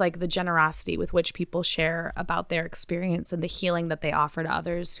it's just like the generosity with which people share about their experience and the healing that they offer to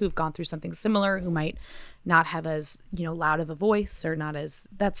others who've gone through something similar, who might not have as, loud of a voice or not as,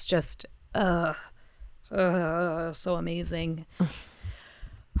 that's just, so amazing.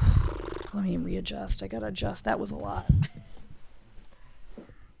 Let me readjust. I gotta adjust. That was a lot.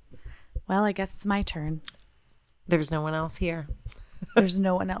 Well, I guess it's my turn. There's no one else here. There's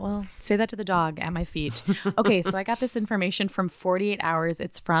no one else. Well, say that to the dog at my feet. Okay, so I got this information from 48 Hours.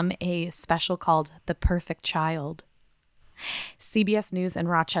 It's from a special called The Perfect Child. CBS News in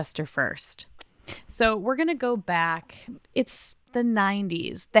Rochester first. So we're going to go back. It's the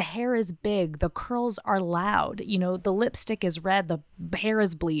 90s. The hair is big. The curls are loud. The lipstick is red. The hair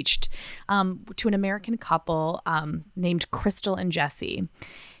is bleached. To an American couple named Crystal and Jesse.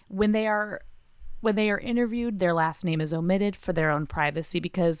 When they are interviewed, their last name is omitted for their own privacy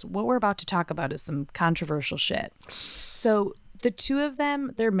because what we're about to talk about is some controversial shit. So the two of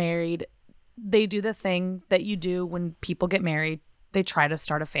them, they're married. They do the thing that you do when people get married. They try to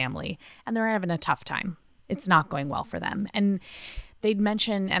start a family and they're having a tough time. It's not going well for them. And they'd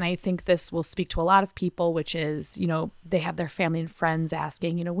mention, and I think this will speak to a lot of people, which is, they have their family and friends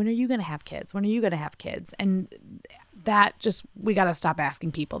asking, when are you going to have kids? When are you going to have kids? And that just, we got to stop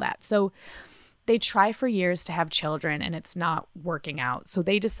asking people that. So they try for years to have children and it's not working out. So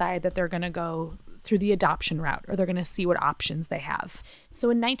they decide that they're going to go through the adoption route, or they're going to see what options they have. So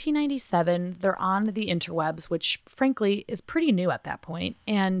in 1997, they're on the interwebs, which frankly is pretty new at that point,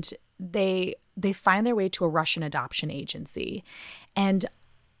 and they find their way to a Russian adoption agency. And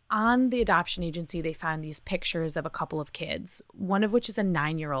on the adoption agency, they found these pictures of a couple of kids, one of which is a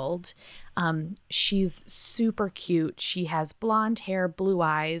 9-year-old. She's super cute. She has blonde hair, blue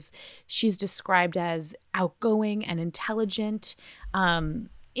eyes. She's described as outgoing and intelligent.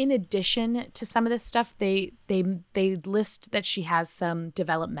 In addition to some of this stuff, they list that she has some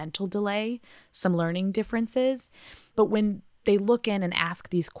developmental delay, some learning differences. But when they look in and ask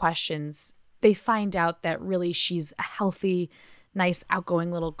these questions, they find out that really she's a healthy, nice,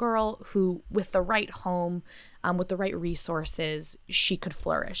 outgoing little girl who, with the right home, with the right resources, she could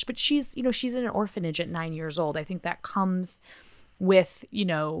flourish. But she's in an orphanage at 9 years old. I think that comes with,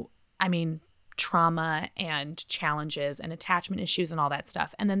 trauma and challenges and attachment issues and all that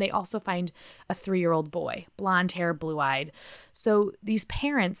stuff. And then they also find a 3-year-old boy, blonde hair, blue-eyed. So these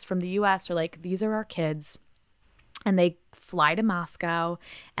parents from the US are like, these are our kids. And they fly to Moscow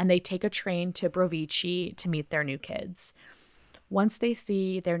and they take a train to Brovichi to meet their new kids. Once they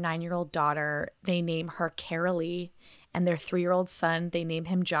see their 9-year-old daughter, they name her Carolee, and their 3-year-old son, they name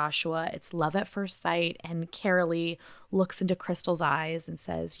him Joshua. It's love at first sight, and Carolee looks into Crystal's eyes and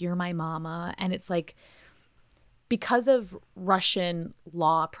says, "You're my mama." And it's like, because of Russian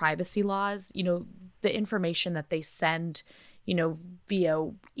law, privacy laws, the information that they send, via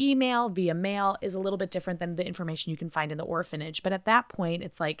email, via mail is a little bit different than the information you can find in the orphanage. But at that point,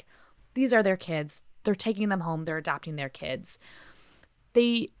 it's like, these are their kids. they're taking them home. They're adopting their kids.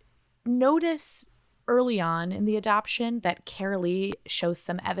 They notice early on in the adoption that Carolee shows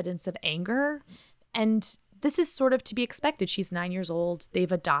some evidence of anger. And this is sort of to be expected. She's 9 years old.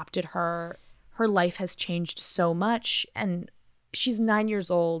 They've adopted her. Her life has changed so much. And she's 9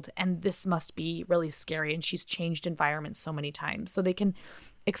 years old. And this must be really scary. And she's changed environments so many times. So they can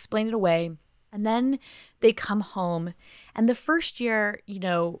explain it away. And then they come home. And the first year,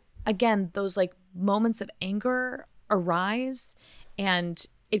 again, those like moments of anger arise. And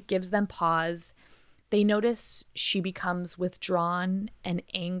it gives them pause. They notice she becomes withdrawn and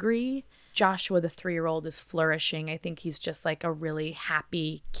angry. Joshua, the 3-year-old, is flourishing. I think he's just like a really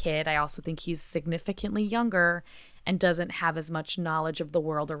happy kid. I also think he's significantly younger and doesn't have as much knowledge of the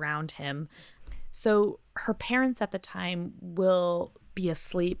world around him. So her parents at the time will be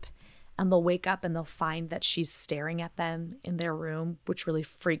asleep, and they'll wake up and they'll find that she's staring at them in their room, which really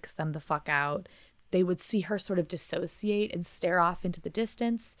freaks them the fuck out. They would see her sort of dissociate and stare off into the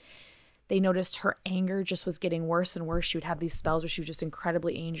distance. They noticed her anger just was getting worse and worse. She would have these spells where she was just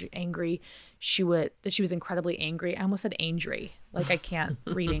incredibly angry. She was incredibly angry. I almost said angry. Like I can't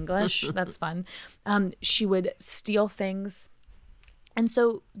read English. That's fun. She would steal things. And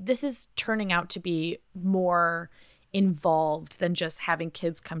so this is turning out to be more involved than just having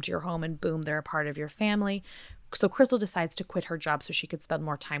kids come to your home and boom, they're a part of your family. So Crystal decides to quit her job so she could spend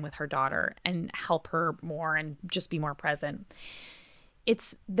more time with her daughter and help her more and just be more present.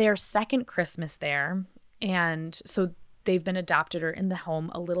 It's their second Christmas there. And so they've been adopted or in the home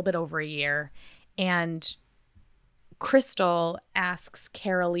a little bit over a year. And Crystal asks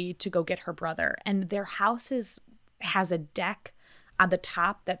Carolee to go get her brother. And their house has a deck on the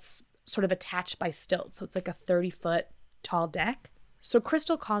top that's sort of attached by stilts. So it's like a 30-foot tall deck. So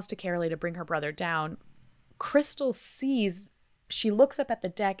Crystal calls to Carolee to bring her brother down. Crystal she looks up at the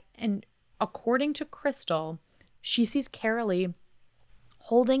deck, and according to Crystal, she sees Carolee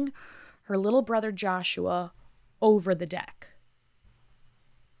holding her little brother Joshua over the deck.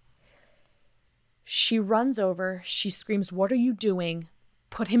 She runs over, she screams, "What are you doing?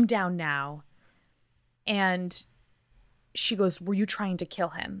 Put him down now." And she goes, "Were you trying to kill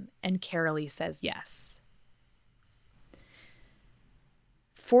him?" And Carolee says yes.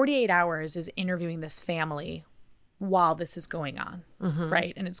 48 Hours is interviewing this family while this is going on,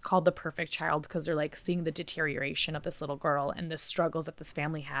 right? And it's called The Perfect Child because they're like seeing the deterioration of this little girl and the struggles that this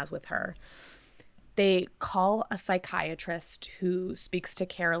family has with her. They call a psychiatrist who speaks to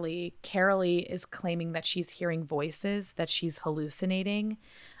Carolee. Carolee is claiming that she's hearing voices, that she's hallucinating.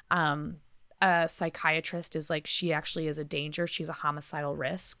 A psychiatrist is like, she actually is a danger. She's a homicidal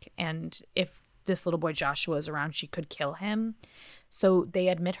risk. And if this little boy Joshua is around, she could kill him. So they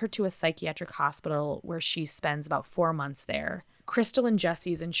admit her to a psychiatric hospital where she spends about 4 months there. Crystal and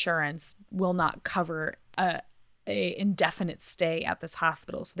Jesse's insurance will not cover a indefinite stay at this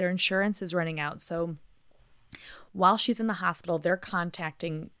hospital. So their insurance is running out. So while she's in the hospital, they're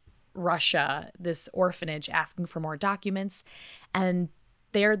contacting Russia, this orphanage, asking for more documents. And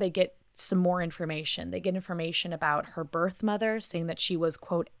there they get some more information. They get information about her birth mother, saying that she was,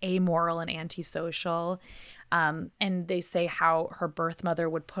 quote, amoral and antisocial. And they say how her birth mother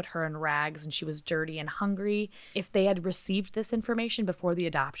would put her in rags and she was dirty and hungry. If they had received this information before the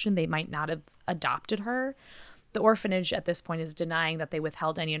adoption, they might not have adopted her. The orphanage at this point is denying that they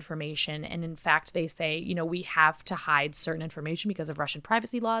withheld any information. And in fact, they say, we have to hide certain information because of Russian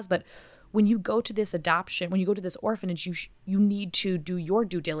privacy laws. But when you go to this orphanage, you need to do your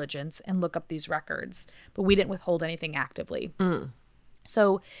due diligence and look up these records. But we didn't withhold anything actively.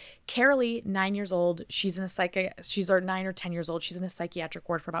 So Carolee, 9 years old, she's 9 or 10 years old. She's in a psychiatric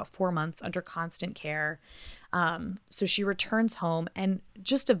ward for about 4 months under constant care. So she returns home. And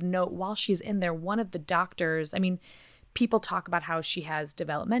just of note, while she's in there, one of the doctors, people talk about how she has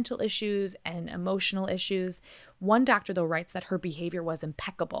developmental issues and emotional issues. One doctor, though, writes that her behavior was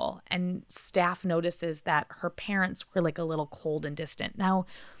impeccable. And staff notices that her parents were like a little cold and distant. Now,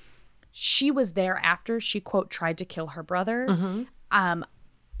 she was there after she, quote, tried to kill her brother.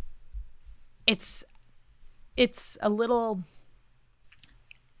 It's a little,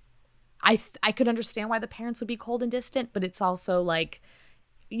 I could understand why the parents would be cold and distant, but it's also like,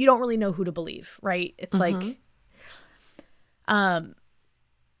 you don't really know who to believe, right? It's like,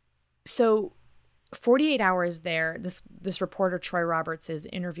 so 48 Hours there, this reporter, Troy Roberts, is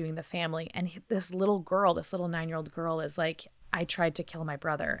interviewing the family, and this little 9-year-old girl is like, "I tried to kill my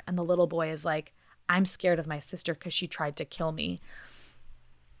brother." And the little boy is like, "I'm scared of my sister because she tried to kill me."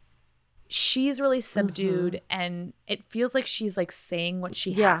 She's really subdued, and it feels like she's like saying what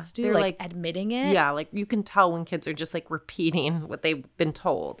she has to, like admitting it. Yeah, like you can tell when kids are just like repeating what they've been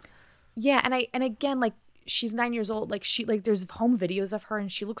told. Yeah, and again, like, she's 9 years old. Like, there's home videos of her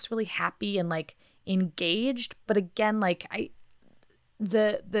and she looks really happy and like engaged. But again, like,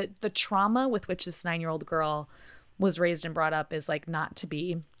 the trauma with which this 9-year-old girl was raised and brought up is like not to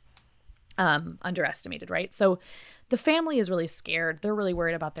be underestimated, right? So the family is really scared. They're really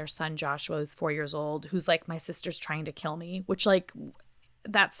worried about their son Joshua, who's 4 years old, who's like, my sister's trying to kill me, which, like,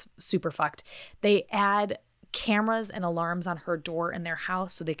 that's super fucked. They add cameras and alarms on her door in their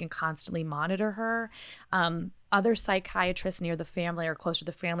house so they can constantly monitor her. Other psychiatrists near the family or close to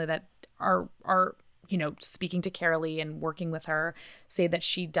the family that are speaking to Carolee and working with her say that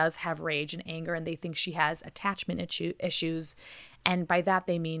she does have rage and anger, and they think she has attachment issues. And by that,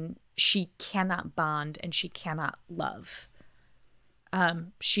 they mean she cannot bond and she cannot love.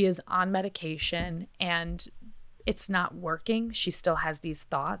 She is on medication and it's not working. She still has these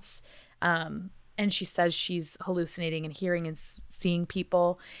thoughts. And she says she's hallucinating and hearing and seeing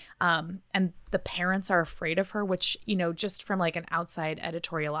people. And the parents are afraid of her, which, just from like an outside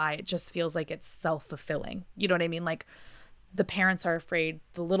editorial eye, it just feels like it's self-fulfilling. You know what I mean? Like, the parents are afraid.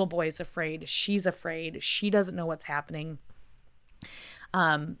 The little boy's afraid. She's afraid. She doesn't know what's happening.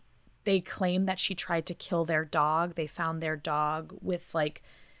 They claim that she tried to kill their dog. They found their dog with like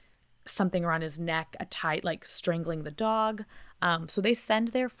something around his neck, a tie, like strangling the dog. So they send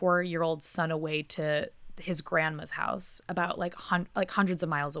their 4-year-old son away to his grandma's house about like hundreds of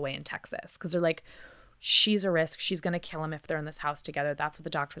miles away in Texas. Cause they're like, she's a risk. She's going to kill him if they're in this house together. That's what the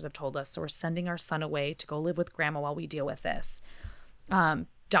doctors have told us. So we're sending our son away to go live with grandma while we deal with this.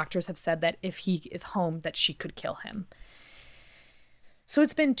 Doctors have said that if he is home, that she could kill him. So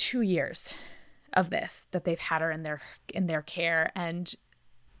it's been 2 years of this that they've had her in their care, and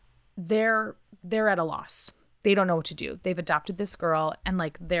they're at a loss. They don't know what to do. They've adopted this girl, and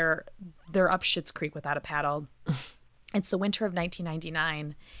like they're up Schitt's Creek without a paddle. It's the winter of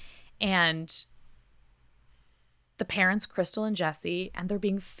 1999, and the parents, Crystal and Jesse, and they're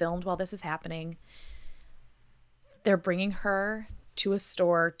being filmed while this is happening. They're bringing her to a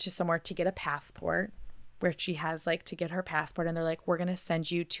store, to somewhere to get a passport, where she has like to get her passport. And they're like, we're going to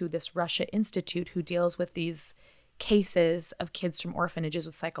send you to this Russia Institute who deals with these cases of kids from orphanages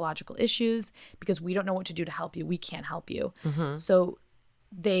with psychological issues, because we don't know what to do to help you. We can't help you. Mm-hmm. So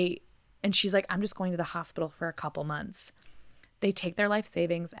and she's like, I'm just going to the hospital for a couple months. They take their life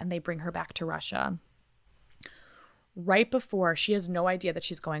savings and they bring her back to Russia. Right before, she has no idea that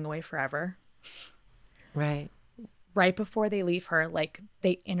she's going away forever. Right. Right before they leave her, like,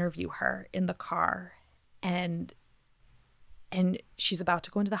 they interview her in the car, and she's about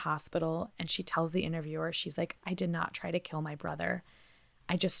to go into the hospital, and she tells the interviewer, she's like, I did not try to kill my brother.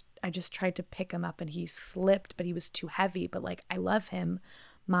 I just tried to pick him up and he slipped, but he was too heavy. But like, I love him.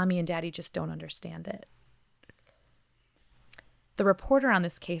 Mommy and daddy just don't understand it. The reporter on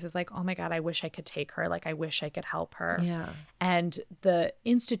this case is like, oh my God, I wish I could take her. Like, I wish I could help her. Yeah. And the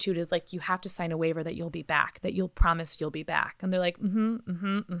institute is like, you have to sign a waiver that you'll be back, that you'll promise you'll be back. And they're like,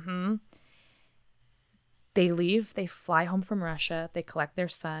 They leave, they fly home from Russia, they collect their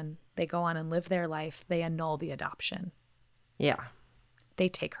son, they go on and live their life, they annul the adoption. Yeah. They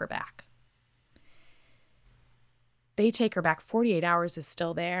take her back. They take her back. 48 Hours is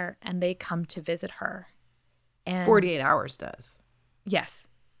still there, and they come to visit her. And 48 Hours does. Yes.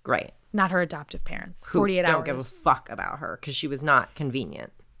 Great. Not her adoptive parents. Who 48 don't Hours. give a fuck about her because she was not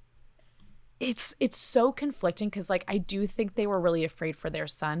convenient. It's so conflicting because, like, I do think they were really afraid for their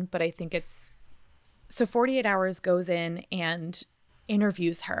son, but I think it's... So 48 Hours goes in and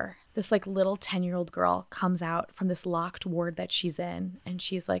interviews her. This, like, little 10-year-old girl comes out from this locked ward that she's in, and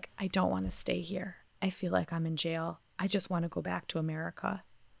she's like, I don't want to stay here. I feel like I'm in jail. I just want to go back to America.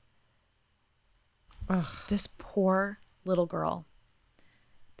 Ugh. This poor little girl.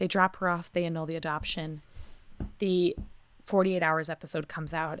 They drop her off. They annul the adoption. The 48 Hours episode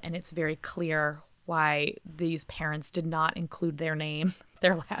comes out, and it's very clear why these parents did not include their name,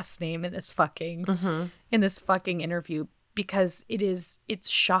 their last name in this fucking interview, because it's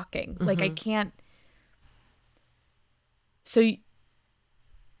shocking. Mm-hmm. Like, I can't. So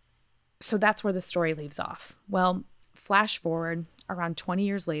that's where the story leaves off. Well, flash forward around 20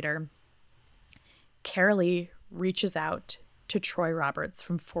 years later, Carolee reaches out to Troy Roberts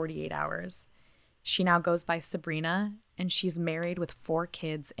from 48 Hours. She now goes by Sabrina, and she's married with 4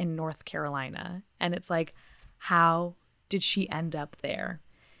 kids in North Carolina. And it's like, how did she end up there?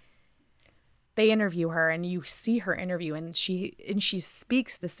 They interview her, and you see her interview, and she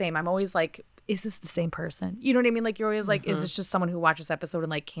speaks the same. I'm always like, is this the same person? You know what I mean? Like, you're always like, is this just someone who watched this episode and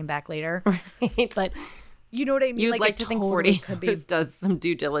like came back later? Right. But you know what I mean? You'd like to think 40 Hours does some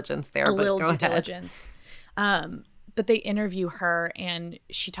due diligence there. A little due diligence. But they interview her, and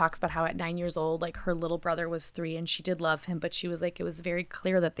she talks about how at 9 years old, like her little brother was 3 and she did love him, but she was like, it was very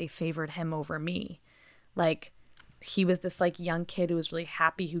clear that they favored him over me. Like he was this like young kid who was really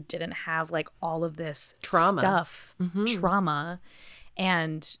happy, who didn't have like all of this trauma.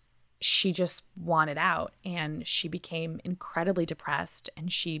 And she just wanted out, and she became incredibly depressed,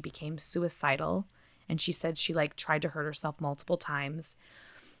 and she became suicidal. And she said she like tried to hurt herself multiple times.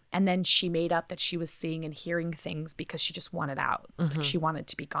 And then she made up that she was seeing and hearing things because she just wanted out. Like she wanted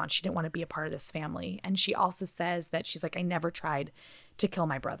to be gone. She didn't want to be a part of this family. And she also says that she's like, I never tried to kill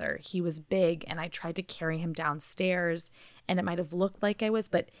my brother. He was big and I tried to carry him downstairs, and it might have looked like I was,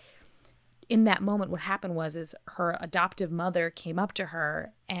 but in that moment, what happened is her adoptive mother came up to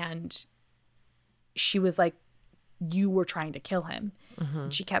her and she was like, you were trying to kill him.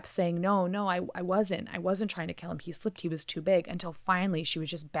 And she kept saying, no, I wasn't. I wasn't trying to kill him. He slipped. He was too big. Until finally she was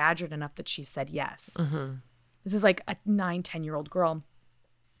just badgered enough that she said yes. This is like a 9-10-year-old girl.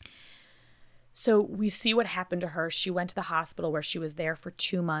 So we see what happened to her. She went to the hospital where she was there for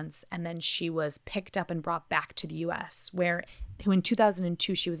 2 months, and then she was picked up and brought back to the U.S., where in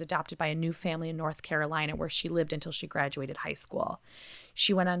 2002 she was adopted by a new family in North Carolina, where she lived until she graduated high school.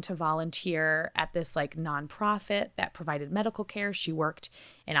 She went on to volunteer at this like nonprofit that provided medical care. She worked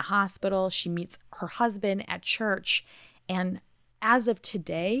in a hospital. She meets her husband at church, and as of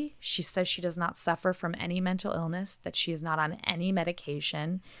today, she says she does not suffer from any mental illness, that she is not on any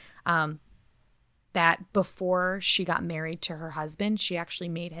medication. That before she got married to her husband, she actually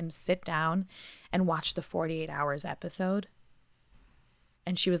made him sit down and watch the 48 Hours episode.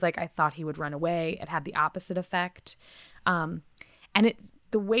 And she was like, I thought he would run away. It had the opposite effect. And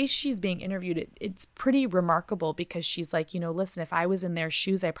the way she's being interviewed, it's pretty remarkable, because she's like, listen, if I was in their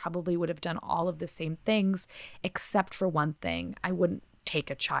shoes, I probably would have done all of the same things, except for one thing. I wouldn't take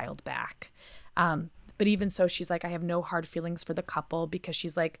a child back. But even so, she's like, I have no hard feelings for the couple, because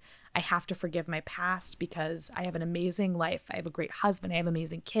she's like, I have to forgive my past because I have an amazing life. I have a great husband. I have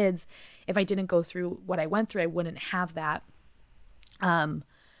amazing kids. If I didn't go through what I went through, I wouldn't have that.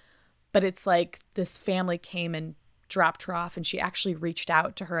 But it's like this family came and dropped her off, and she actually reached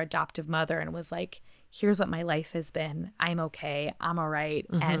out to her adoptive mother and was like, here's what my life has been. I'm okay. I'm all right.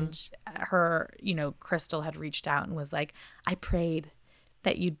 And her, Crystal had reached out and was like, I prayed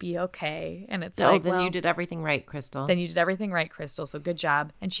that you'd be okay. And it's like, then you did everything right, Crystal. Then you did everything right, Crystal. So good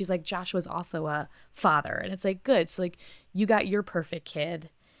job. And she's like, Joshua's also a father. And it's like, good. So like, you got your perfect kid.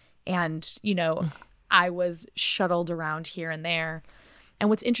 And, I was shuttled around here and there. And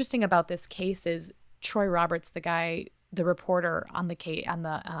what's interesting about this case is Troy Roberts, the guy, the reporter on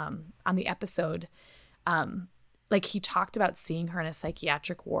the episode, like he talked about seeing her in a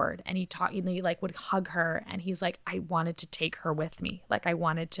psychiatric ward, and he like would hug her, and he's like, I wanted to take her with me. Like I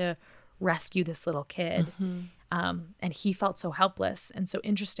wanted to rescue this little kid. And he felt so helpless. And so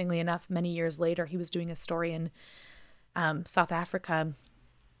interestingly enough, many years later, he was doing a story in South Africa,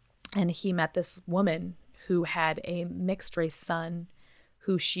 and he met this woman who had a mixed race son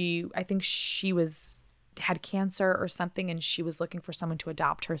who I think she had cancer or something, and she was looking for someone to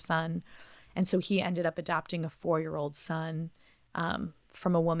adopt her son. And so he ended up adopting a 4-year-old son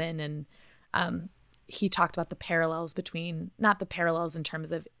from a woman. And he talked about the parallels between, not the parallels in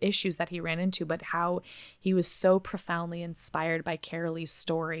terms of issues that he ran into, but how he was so profoundly inspired by Carolee's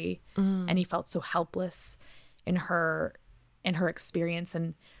story. And he felt so helpless in her experience,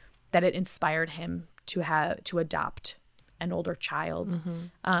 and that it inspired him to adopt an older child.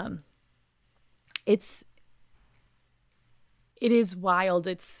 It is wild.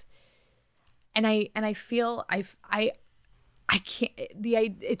 And I feel I can't,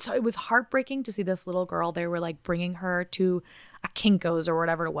 it was heartbreaking to see this little girl. They were like bringing her to a Kinko's or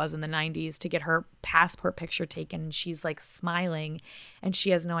whatever it was in the 90s to get her passport picture taken. And she's like smiling, and she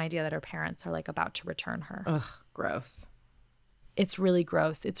has no idea that her parents are like about to return her. Ugh, gross. It's really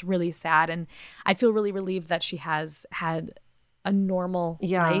gross. It's really sad. And I feel really relieved that she has had a normal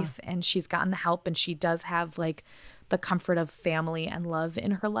life, and she's gotten the help, and she does have like the comfort of family and love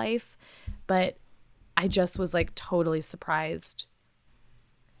in her life. But I just was like totally surprised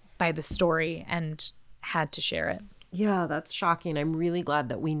by the story and had to share it. Yeah, that's shocking. I'm really glad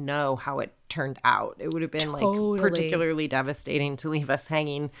that we know how it turned out. It would have been like particularly devastating to leave us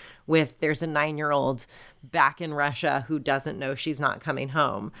hanging with there's a 9-year-old back in Russia who doesn't know she's not coming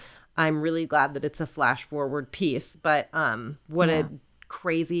home. I'm really glad that it's a flash forward piece, but what a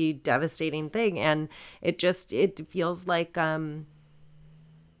crazy, devastating thing. And it feels like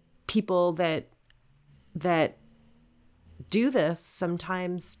people that do this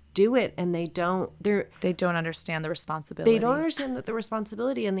sometimes do it, and they don't understand the responsibility. They don't understand that the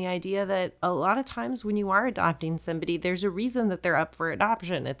responsibility, and the idea that a lot of times when you are adopting somebody, there's a reason that they're up for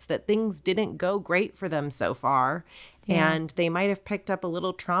adoption. It's that things didn't go great for them so far, and they might have picked up a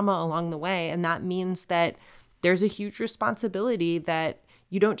little trauma along the way, and that means that there's a huge responsibility that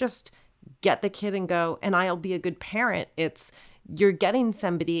you don't just get the kid and go, and I'll be a good parent. It's you're getting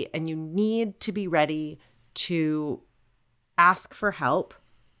somebody, and you need to be ready to ask for help.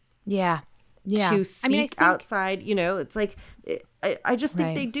 To seek outside, it's like, I just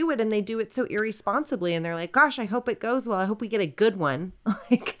think they do it, and they do it so irresponsibly, and they're like, gosh, I hope it goes well. I hope we get a good one.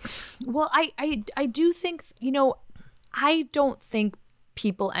 Well, I do think, I don't think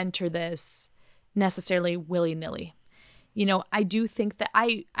people enter this necessarily willy-nilly. I do think that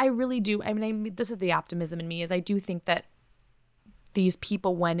I really do. I mean, this is the optimism in me, is I do think that these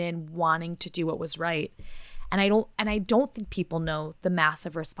people went in wanting to do what was right. And I don't think people know the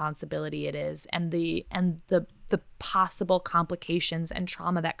massive responsibility it is, and the possible complications and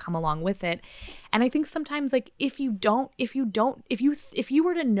trauma that come along with it. And I think sometimes, like, if you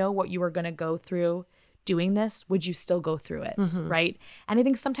were to know what you were going to go through doing this, would you still go through it? Mm-hmm. Right. And I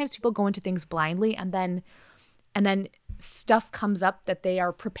think sometimes people go into things blindly, and then stuff comes up that they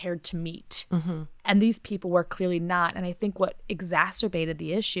are prepared to meet. Mm-hmm. And these people were clearly not. And I think what exacerbated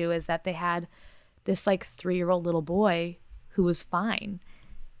the issue is that they had this like 3-year-old little boy who was fine,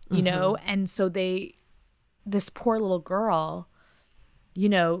 you know? And so this poor little girl,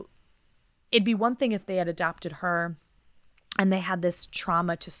 it'd be one thing if they had adopted her and they had this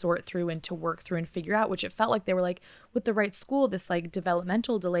trauma to sort through and to work through and figure out, which it felt like they were like, with the right school, this like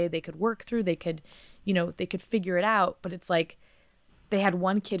developmental delay they could work through, they could figure it out. But it's like they had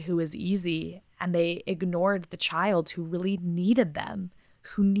one kid who was easy, and they ignored the child who really needed them,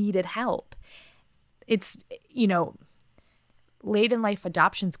 who needed help. It's, late in life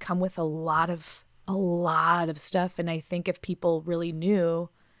adoptions come with a lot of stuff. And I think if people really knew,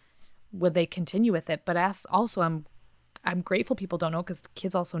 would they continue with it? But also, I'm grateful people don't know, because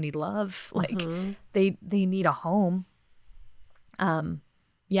kids also need love. Like they need a home. I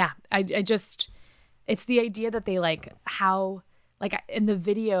just, it's the idea that they like how, like in the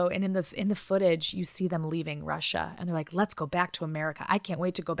video and in the footage, you see them leaving Russia, and they're like, let's go back to America. I can't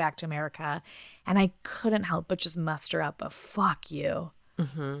wait to go back to America. And I couldn't help but just muster up a fuck you.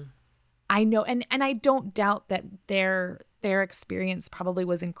 Mm-hmm. I know. And I don't doubt that their experience probably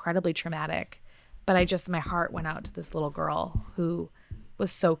was incredibly traumatic, but my heart went out to this little girl who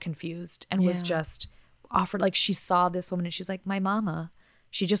was so confused and was just offered, like, she saw this woman and she's like, my mama,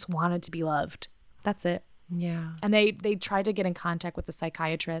 she just wanted to be loved. That's it. Yeah. And they tried to get in contact with the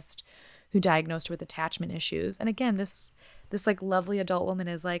psychiatrist who diagnosed her with attachment issues. And again, this like lovely adult woman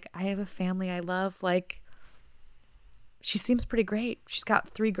is like, I have a family I love. Like, she seems pretty great. She's got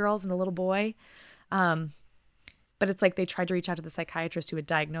 3 girls and a little boy. But it's like they tried to reach out to the psychiatrist who had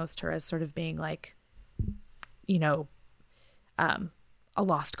diagnosed her as sort of being like, a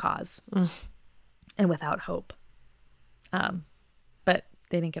lost cause and without hope. But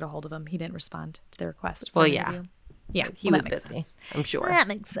they didn't get a hold of him. He didn't respond to their request. Well, yeah. Interview. Yeah. He was busy, sense. I'm sure. That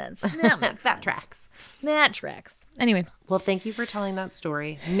makes sense. That tracks. That tracks. Anyway. Well, thank you for telling that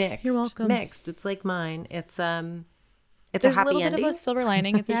story. Mixed. You're welcome. Mixed. It's like mine. It's There's a happy little ending. Bit of a silver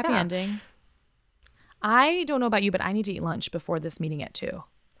lining. It's a happy ending. I don't know about you, but I need to eat lunch before this meeting at 2.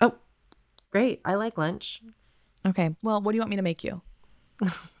 Oh, great. I like lunch. Okay. Well, what do you want me to make you?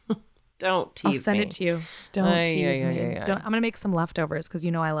 Don't tease me. I'll send it to you. Don't tease me. I'm going to make some leftovers, because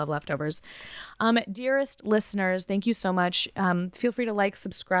I love leftovers. Dearest listeners, thank you so much. Feel free to like,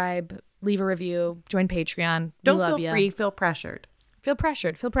 subscribe, leave a review, join Patreon. Don't feel free. Feel pressured. Feel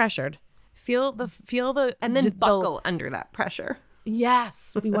pressured. Feel the and then buckle under that pressure.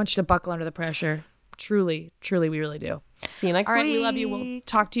 Yes, we want you to buckle under the pressure. Truly, we really do. See you next week. All right, we love you. We'll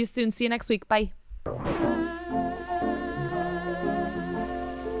talk to you soon. See you next week. Bye.